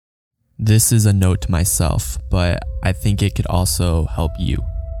This is a note to myself, but I think it could also help you.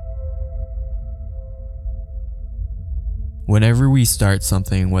 Whenever we start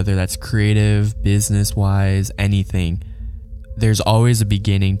something, whether that's creative, business-wise, anything, there's always a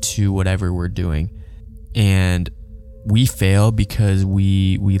beginning to whatever we're doing. And we fail because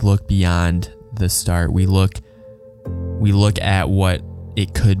we look beyond the start. We look at what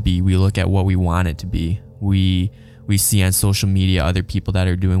it could be. We look at what we want it to be. We see on social media other people that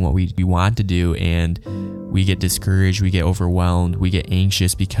are doing what we want to do, and we get discouraged, we get overwhelmed, we get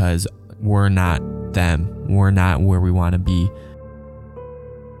anxious because we're not them. We're not where we want to be.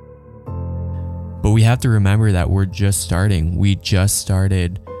 But we have to remember that we're just starting. We just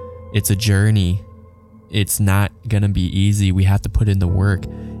started. It's a journey. It's not going to be easy. We have to put in the work.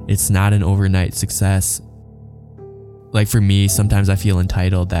 It's not an overnight success. Like for me, sometimes I feel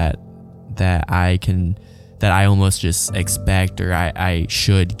entitled that I almost just expect or I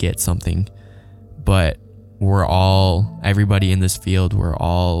should get something. But everybody in this field, we're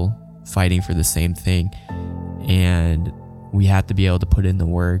all fighting for the same thing. And we have to be able to put in the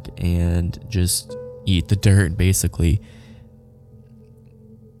work and just eat the dirt, basically.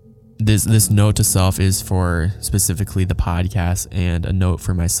 This note to self is for specifically the podcast, and a note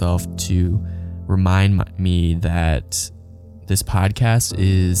for myself to remind me that this podcast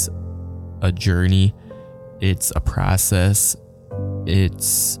is a journey. It's a process.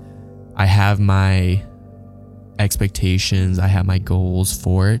 I have my expectations, I have my goals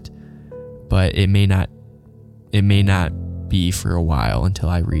for it, but it may not be for a while until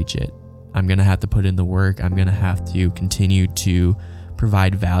I reach it. I'm going to have to put in the work. I'm going to have to continue to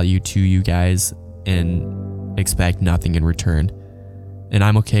provide value to you guys and expect nothing in return. And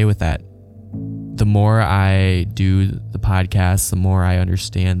I'm okay with that. The more I do the podcast, the more I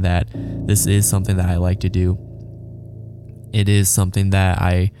understand that this is something that I like to do. It is something that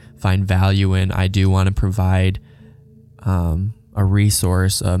I find value in. I do want to provide a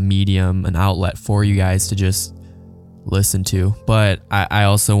resource, a medium, an outlet for you guys to just listen to. But I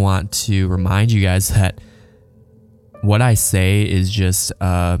also want to remind you guys that what I say is just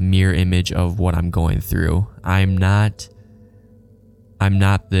a mirror image of what I'm going through. I'm not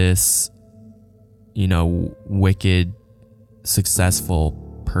this, wicked,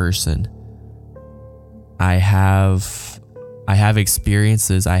 successful person. I have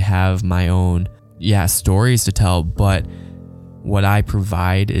experiences. I have my own, stories to tell, but what I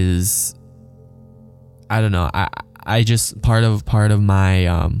provide is, I don't know. I just part of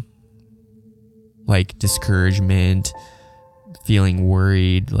my discouragement, feeling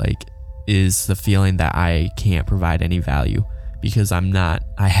worried, is the feeling that I can't provide any value because I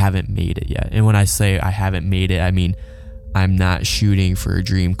haven't made it yet. And when I say I haven't made it, I mean I'm not shooting for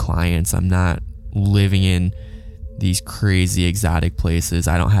dream clients. I'm not living in these crazy exotic places.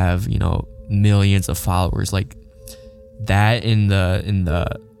 I don't have, millions of followers. Like that in the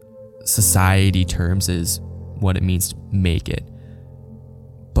society terms is what it means to make it.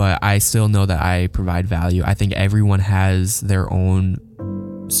 But I still know that I provide value. I think everyone has their own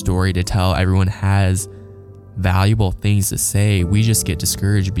story to tell. Everyone has valuable things to say. We just get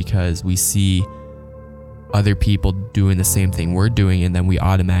discouraged because we see other people doing the same thing we're doing, and then we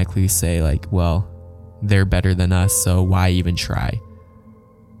automatically say well, they're better than us, so why even try?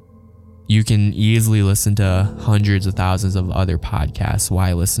 You can easily listen to hundreds of thousands of other podcasts.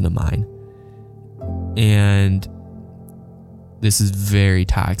 Why listen to mine? And this is very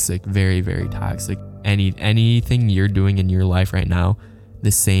toxic, very, very toxic. Anything you're doing in your life right now,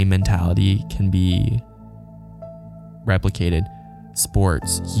 the same mentality can be replicated.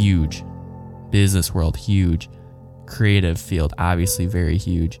 Sports, huge. Business world, huge. Creative field, obviously very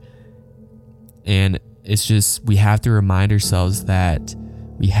huge. And it's just, we have to remind ourselves that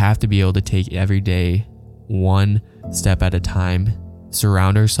we have to be able to take every day one step at a time,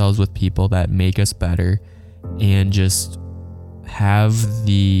 surround ourselves with people that make us better, and just have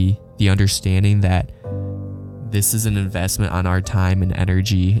the understanding that this is an investment on our time and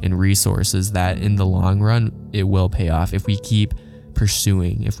energy and resources that in the long run, it will pay off if we keep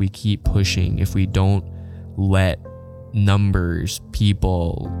pursuing, if we keep pushing, if we don't let numbers,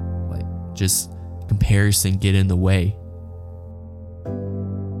 people, just comparison get in the way.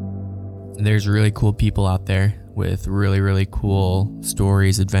 There's really cool people out there with really, really cool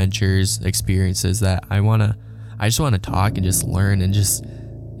stories, adventures, experiences that I just want to talk and just learn and just,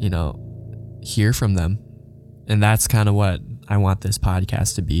 hear from them. And that's kind of what I want this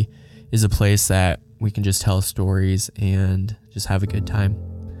podcast to be, is a place that we can just tell stories and just have a good time.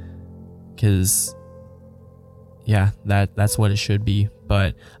 Because that's what it should be.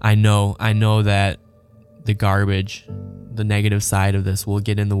 But I know that the garbage, the negative side of this will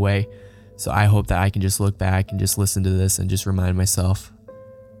get in the way. So I hope that I can just look back and just listen to this and just remind myself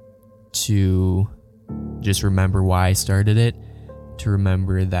to just remember why I started it, to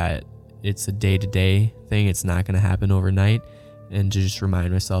remember that it's a day-to-day thing. It's not going to happen overnight, and to just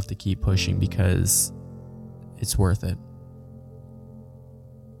remind myself to keep pushing because it's worth it.